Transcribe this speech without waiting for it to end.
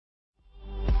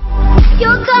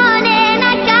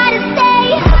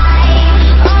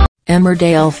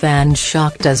Emmerdale fans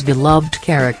shocked as beloved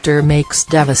character makes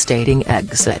devastating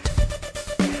exit.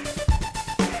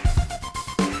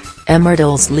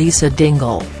 Emmerdale's Lisa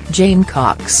Dingle, Jane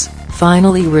Cox,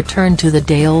 finally returned to the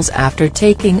Dales after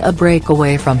taking a break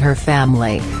away from her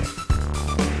family.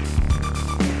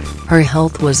 Her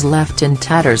health was left in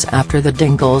tatters after the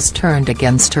Dingles turned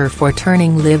against her for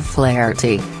turning Liv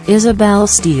Flaherty, Isabel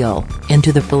Steele,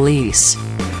 into the police.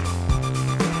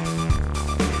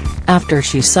 After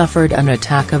she suffered an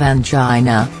attack of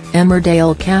angina,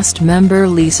 Emmerdale cast member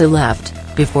Lisa left,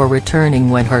 before returning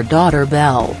when her daughter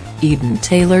Belle, Eden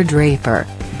Taylor Draper,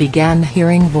 began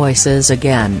hearing voices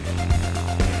again.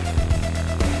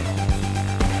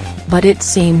 But it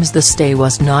seems the stay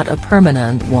was not a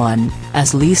permanent one,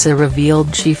 as Lisa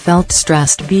revealed she felt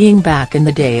stressed being back in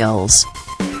the Dales.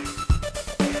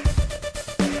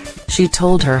 She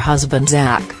told her husband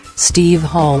Zach, Steve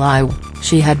Hall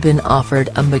she had been offered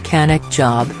a mechanic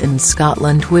job in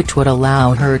Scotland which would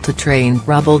allow her to train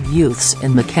troubled youths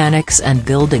in mechanics and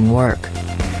building work.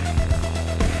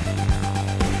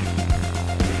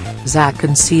 Zach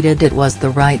conceded it was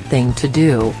the right thing to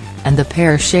do, and the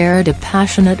pair shared a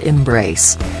passionate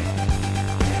embrace.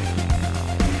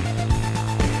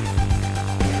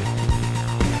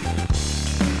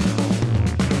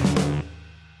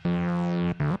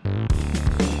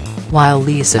 While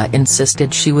Lisa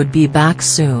insisted she would be back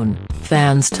soon,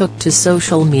 fans took to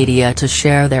social media to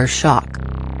share their shock.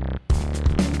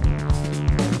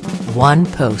 One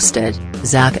posted,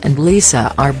 "Zach and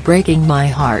Lisa are breaking my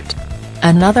heart."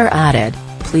 Another added,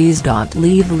 "Please don't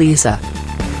leave Lisa."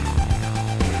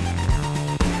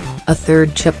 A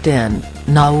third chipped in,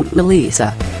 "No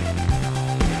Lisa."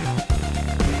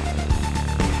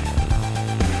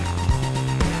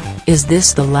 Is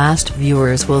this the last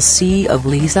viewers will see of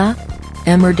Lisa?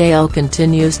 Emmerdale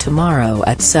continues tomorrow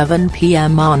at 7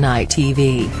 p.m. on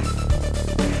ITV.